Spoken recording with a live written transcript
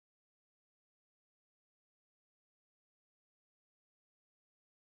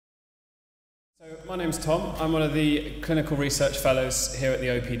So my name's Tom. I'm one of the clinical research fellows here at the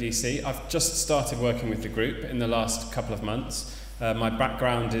OPDC. I've just started working with the group in the last couple of months. My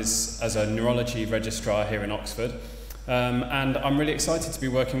background is as a neurology registrar here in Oxford, and I'm really excited to be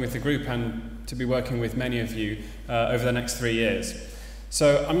working with the group and to be working with many of you over the next 3 years.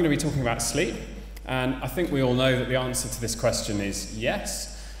 So I'm going to be talking about sleep, and I think we all know that the answer to this question is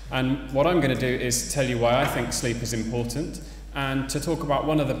yes. And what I'm going to do is tell you why I think sleep is important, and to talk about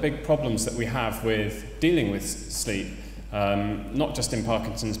one of the big problems that we have with dealing with sleep, not just in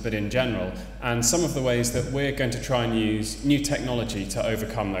Parkinson's but in general, and some of the ways that we're going to try and use new technology to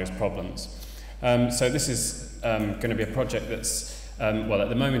overcome those problems. So this is going to be a project that's, well, at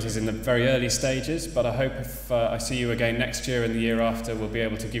the moment is in the very early stages, but I hope if I see you again next year and the year after, we'll be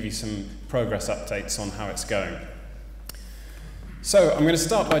able to give you some progress updates on how it's going. So I'm going to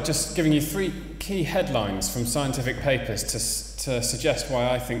start by just giving you 3 key headlines from scientific papers to suggest why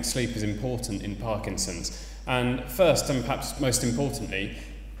I think sleep is important in Parkinson's. And first, and perhaps most importantly,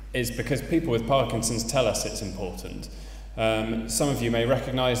 is because people with Parkinson's tell us it's important. Some of you may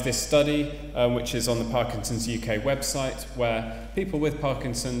recognise this study, which is on the Parkinson's UK website, where people with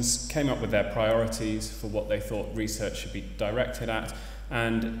Parkinson's came up with their priorities for what they thought research should be directed at,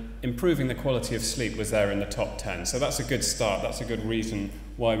 and improving the quality of sleep was there in the top 10. So that's a good start, that's a good reason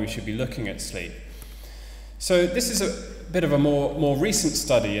why we should be looking at sleep. So this is a bit of a more recent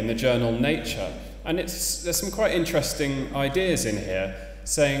study in the journal Nature, and there's some quite interesting ideas in here,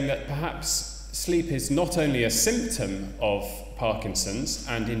 saying that perhaps sleep is not only a symptom of Parkinson's,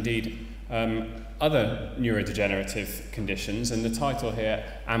 and indeed other neurodegenerative conditions, and the title here,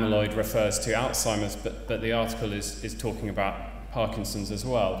 amyloid, refers to Alzheimer's, but the article is talking about Parkinson's as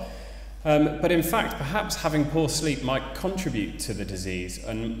well. But in fact, perhaps having poor sleep might contribute to the disease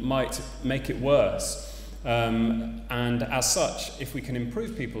and might make it worse. And as such, if we can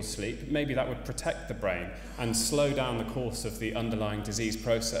improve people's sleep, maybe that would protect the brain and slow down the course of the underlying disease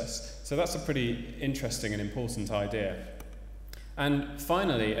process. So that's a pretty interesting and important idea. And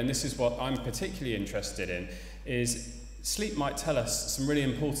finally, and this is what I'm particularly interested in, is sleep might tell us some really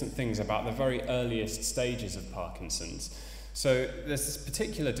important things about the very earliest stages of Parkinson's. So there's this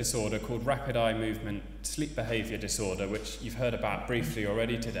particular disorder called rapid eye movement sleep behaviour disorder, which you've heard about briefly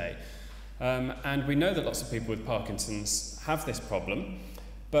already today. And we know that lots of people with Parkinson's have this problem,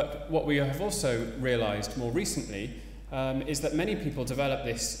 but what we have also realised more recently is that many people develop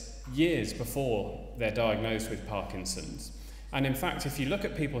this years before they're diagnosed with Parkinson's. And in fact, if you look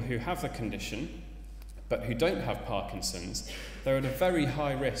at people who have the condition, but who don't have Parkinson's, they're at a very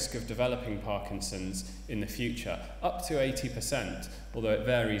high risk of developing Parkinson's in the future, up to 80%, although it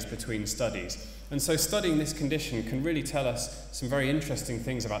varies between studies. And so studying this condition can really tell us some very interesting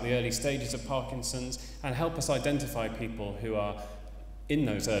things about the early stages of Parkinson's and help us identify people who are in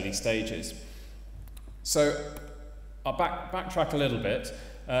those early stages. So I'll backtrack a little bit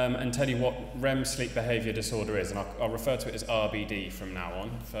and tell you what REM sleep behaviour disorder is, and I'll refer to it as RBD from now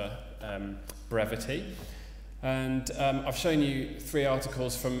on for brevity. And I've shown you 3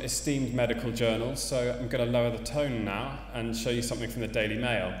 articles from esteemed medical journals, so I'm going to lower the tone now and show you something from the Daily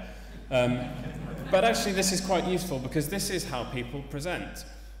Mail. But actually this is quite useful because this is how people present.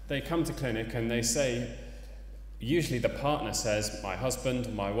 They come to clinic and they say, usually the partner says, my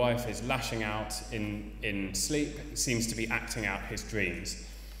husband, my wife is lashing out in sleep, seems to be acting out his dreams.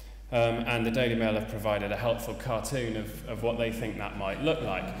 And the Daily Mail have provided a helpful cartoon of what they think that might look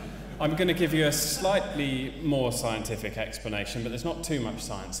like. I'm going to give you a slightly more scientific explanation, but there's not too much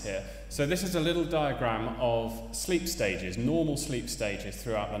science here. So this is a little diagram of sleep stages, normal sleep stages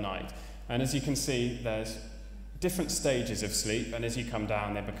throughout the night. And as you can see, there's different stages of sleep, and as you come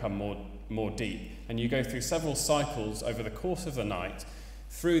down, they become more deep. And you go through several cycles over the course of the night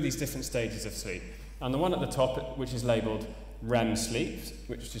through these different stages of sleep. And the one at the top, which is labelled REM sleep,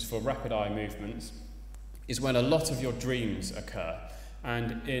 which is for rapid eye movements, is when a lot of your dreams occur.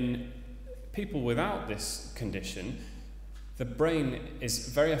 And in people without this condition, the brain is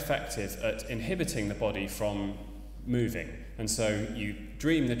very effective at inhibiting the body from moving. And so you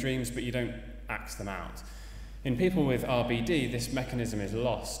dream the dreams, but you don't act them out. In people with RBD, this mechanism is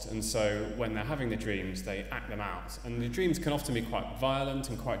lost, and so when they're having the dreams, they act them out. And the dreams can often be quite violent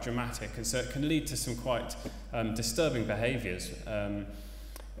and quite dramatic, and so it can lead to some quite disturbing behaviours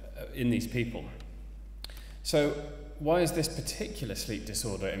in these people. So why is this particular sleep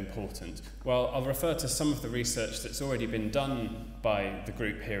disorder important? Well, I'll refer to some of the research that's already been done by the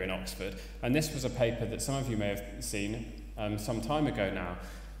group here in Oxford, and this was a paper that some of you may have seen some time ago now,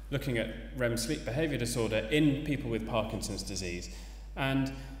 looking at REM sleep behaviour disorder in people with Parkinson's disease.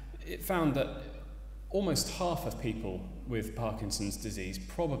 And it found that almost half of people with Parkinson's disease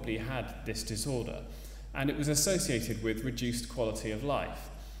probably had this disorder, and it was associated with reduced quality of life.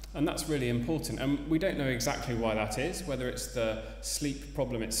 And that's really important, and we don't know exactly why that is, whether it's the sleep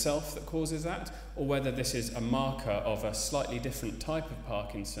problem itself that causes that, or whether this is a marker of a slightly different type of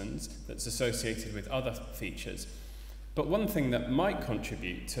Parkinson's that's associated with other features. But one thing that might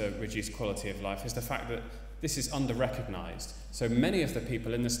contribute to reduced quality of life is the fact that this is under-recognised. So many of the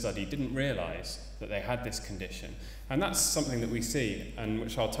people in the study didn't realise that they had this condition, and that's something that we see, and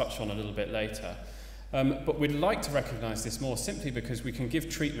which I'll touch on a little bit later. But we'd like to recognise this more simply because we can give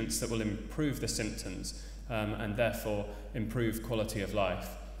treatments that will improve the symptoms and therefore improve quality of life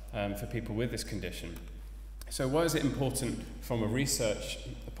for people with this condition. So why is it important from a research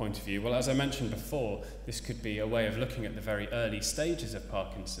point of view? Well, as I mentioned before, this could be a way of looking at the very early stages of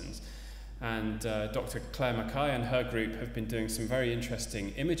Parkinson's. And Dr. Claire Mackay and her group have been doing some very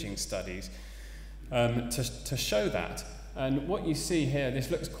interesting imaging studies to show that. And what you see here, this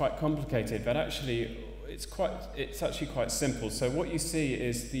looks quite complicated, but actually it's actually quite simple. So what you see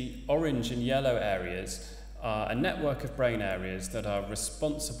is the orange and yellow areas are a network of brain areas that are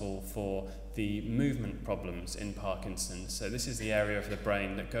responsible for the movement problems in Parkinson's. So this is the area of the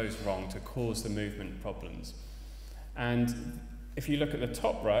brain that goes wrong to cause the movement problems. And if you look at the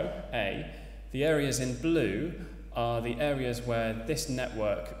top row, A, the areas in blue are the areas where this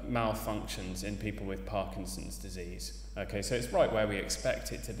network malfunctions in people with Parkinson's disease. Okay, so it's right where we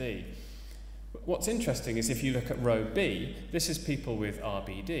expect it to be. But what's interesting is if you look at row B, this is people with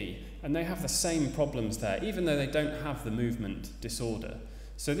RBD, and they have the same problems there, even though they don't have the movement disorder.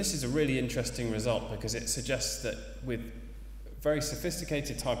 So this is a really interesting result because it suggests that with very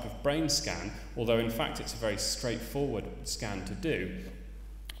sophisticated type of brain scan, although in fact it's a very straightforward scan to do,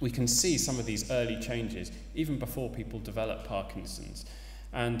 we can see some of these early changes even before people develop Parkinson's.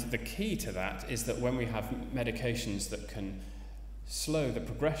 And the key to that is that when we have medications that can slow the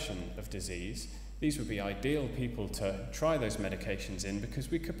progression of disease, these would be ideal people to try those medications in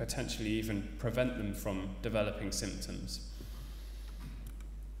because we could potentially even prevent them from developing symptoms.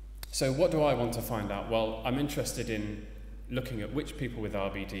 So what do I want to find out? Well, I'm interested in looking at which people with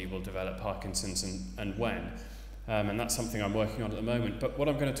RBD will develop Parkinson's and when. And that's something I'm working on at the moment. But what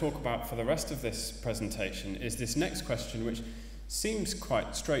I'm going to talk about for the rest of this presentation is this next question, which seems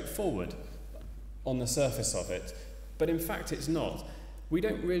quite straightforward on the surface of it, but in fact it's not. We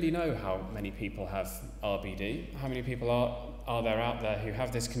don't really know how many people have RBD, how many people are there out there who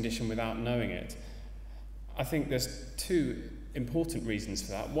have this condition without knowing it. I think there's two important reasons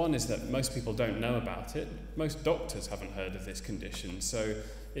for that. One is that most people don't know about it. Most doctors haven't heard of this condition, so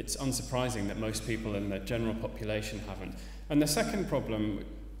it's unsurprising that most people in the general population haven't. And the second problem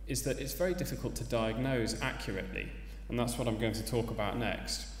is that it's very difficult to diagnose accurately, and that's what I'm going to talk about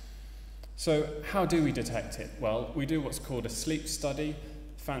next. So how do we detect it? Well, we do what's called a sleep study.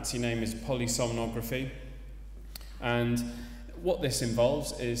 Fancy name is polysomnography. And what this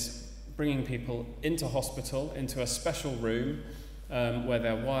involves is bringing people into hospital, into a special room where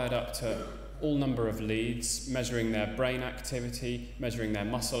they're wired up to all number of leads, measuring their brain activity, measuring their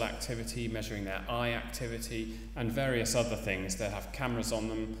muscle activity, measuring their eye activity, and various other things. They have cameras on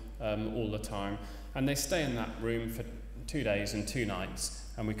them all the time. And they stay in that room for 2 days and 2 nights,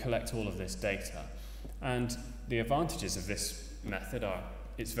 and we collect all of this data. And the advantages of this method are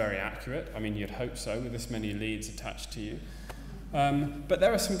it's very accurate. I mean, you'd hope so with this many leads attached to you. But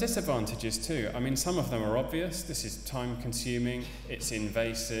there are some disadvantages too. I mean, some of them are obvious. This is time-consuming, it's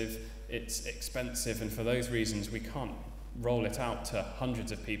invasive, it's expensive, and for those reasons we can't roll it out to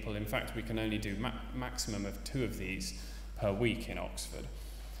hundreds of people. In fact, we can only do maximum of 2 of these per week in Oxford.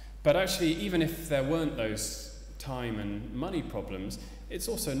 But actually, even if there weren't those time and money problems, it's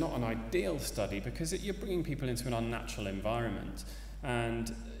also not an ideal study because you're bringing people into an unnatural environment,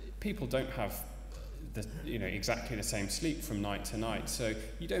 and people don't have exactly the same sleep from night to night, so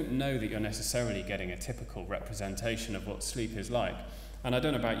you don't know that you're necessarily getting a typical representation of what sleep is like. And I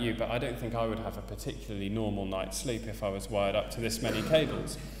don't know about you, but I don't think I would have a particularly normal night's sleep if I was wired up to this many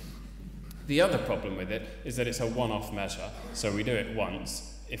cables. The other problem with it is that it's a one-off measure, so we do it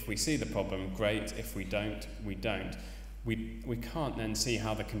once. If we see the problem, great. If we don't, we don't. We can't then see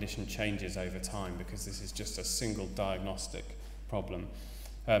how the condition changes over time because this is just a single diagnostic problem,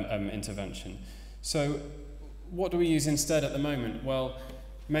 intervention. So what do we use instead at the moment? Well,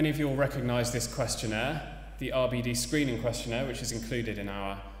 many of you will recognise this questionnaire, the RBD screening questionnaire, which is included in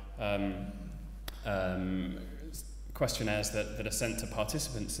our questionnaires that are sent to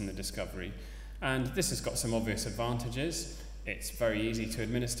participants in the discovery. And this has got some obvious advantages. It's very easy to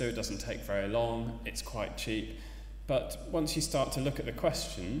administer, it doesn't take very long, it's quite cheap. But once you start to look at the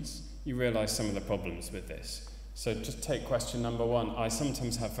questions, you realise some of the problems with this. So just take question number 1. I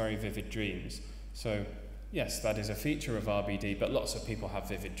sometimes have very vivid dreams. So yes, that is a feature of RBD, but lots of people have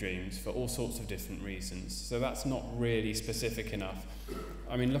vivid dreams for all sorts of different reasons. So that's not really specific enough.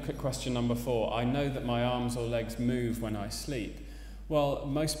 I mean, look at question number 4. I know that my arms or legs move when I sleep. Well,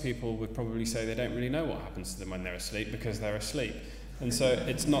 most people would probably say they don't really know what happens to them when they're asleep because they're asleep. And so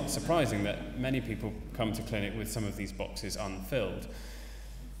it's not surprising that many people come to clinic with some of these boxes unfilled.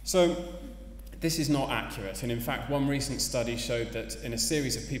 So this is not accurate, and in fact one recent study showed that in a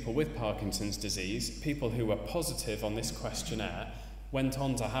series of people with Parkinson's disease, people who were positive on this questionnaire went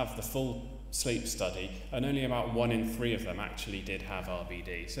on to have the full sleep study, and only about 1 in 3 of them actually did have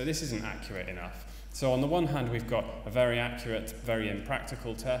RBD. So this isn't accurate enough. So on the one hand we've got a very accurate, very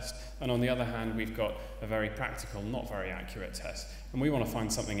impractical test, and on the other hand we've got a very practical, not very accurate test, and we want to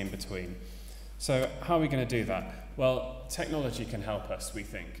find something in between. So how are we going to do that? Well, technology can help us, we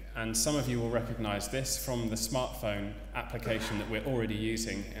think, and some of you will recognise this from the smartphone application that we're already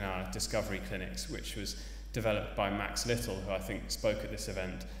using in our discovery clinics, which was developed by Max Little, who I think spoke at this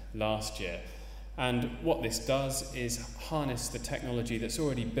event last year. And what this does is harness the technology that's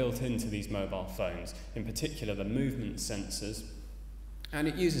already built into these mobile phones, in particular the movement sensors, and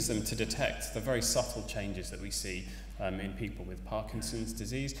it uses them to detect the very subtle changes that we see in people with Parkinson's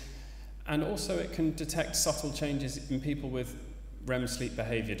disease. And also it can detect subtle changes in people with REM sleep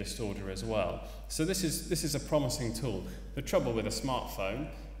behaviour disorder as well. So this is a promising tool. The trouble with a smartphone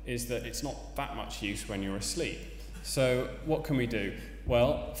is that it's not that much use when you're asleep. So what can we do?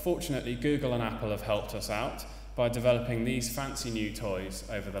 Well, fortunately Google and Apple have helped us out by developing these fancy new toys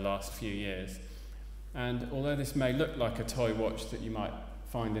over the last few years. And although this may look like a toy watch that you might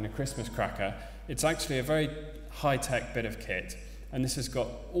find in a Christmas cracker, it's actually a very high-tech bit of kit. And this has got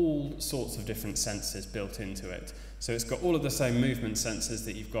all sorts of different sensors built into it. So it's got all of the same movement sensors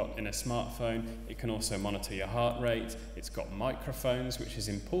that you've got in a smartphone. It can also monitor your heart rate. It's got microphones, which is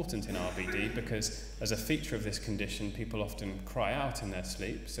important in RBD because as a feature of this condition, people often cry out in their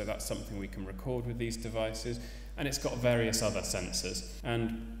sleep. So that's something we can record with these devices. And it's got various other sensors.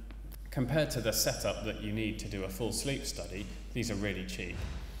 And compared to the setup that you need to do a full sleep study, these are really cheap.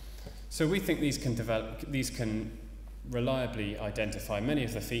 So we think these can reliably identify many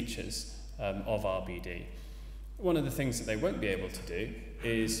of the features of RBD. One of the things that they won't be able to do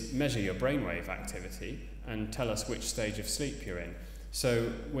is measure your brainwave activity and tell us which stage of sleep you're in.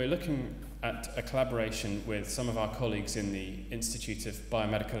 So we're looking at a collaboration with some of our colleagues in the Institute of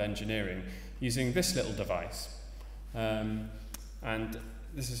Biomedical Engineering using this little device. And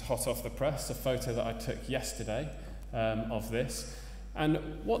this is hot off the press, a photo that I took yesterday of this. And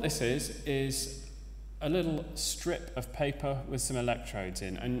what this is a little strip of paper with some electrodes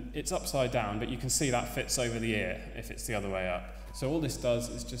in, and it's upside down, but you can see that fits over the ear if it's the other way up. So all this does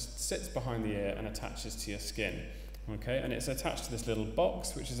is just sits behind the ear and attaches to your skin. Okay, and it's attached to this little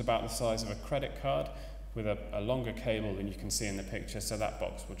box, which is about the size of a credit card, with a longer cable than you can see in the picture, so that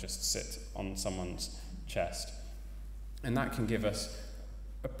box will just sit on someone's chest. And that can give us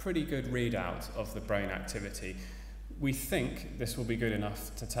a pretty good readout of the brain activity. We think this will be good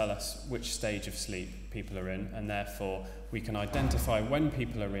enough to tell us which stage of sleep people are in, and therefore we can identify when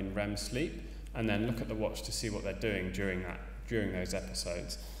people are in REM sleep and then look at the watch to see what they're doing during those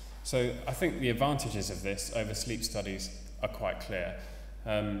episodes. So I think the advantages of this over sleep studies are quite clear.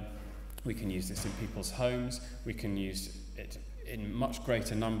 We can use this in people's homes, we can use it in much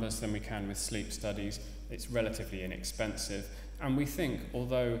greater numbers than we can with sleep studies. It's relatively inexpensive, and we think,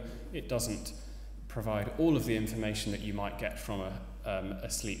 although it doesn't provide all of the information that you might get from a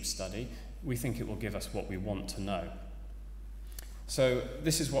sleep study, we think it will give us what we want to know. So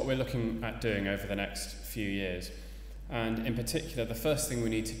this is what we're looking at doing over the next few years. And in particular, the first thing we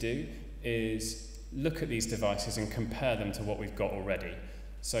need to do is look at these devices and compare them to what we've got already.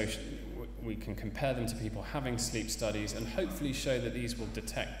 So we can compare them to people having sleep studies and hopefully show that these will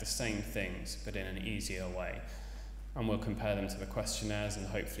detect the same things, but in an easier way. And we'll compare them to the questionnaires and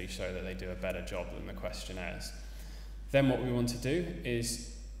hopefully show that they do a better job than the questionnaires. Then what we want to do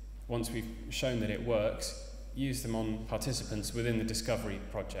is, once we've shown that it works, use them on participants within the discovery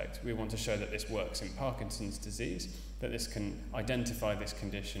project. We want to show that this works in Parkinson's disease, that this can identify this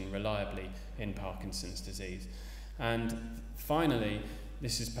condition reliably in Parkinson's disease. And finally,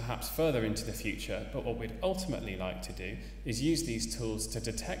 this is perhaps further into the future, but what we'd ultimately like to do is use these tools to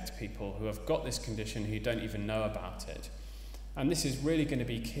detect people who have got this condition who don't even know about it. And this is really going to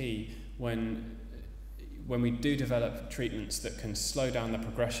be key when we do develop treatments that can slow down the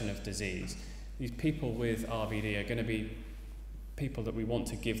progression of disease. These people with RBD are going to be people that we want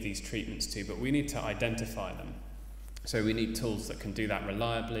to give these treatments to, but we need to identify them. So we need tools that can do that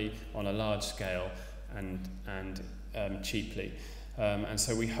reliably on a large scale and cheaply. And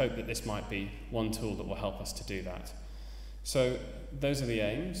so we hope that this might be one tool that will help us to do that. So those are the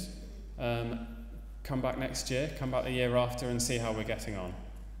aims. Come back next year, come back the year after and see how we're getting on.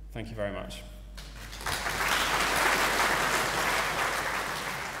 Thank you very much.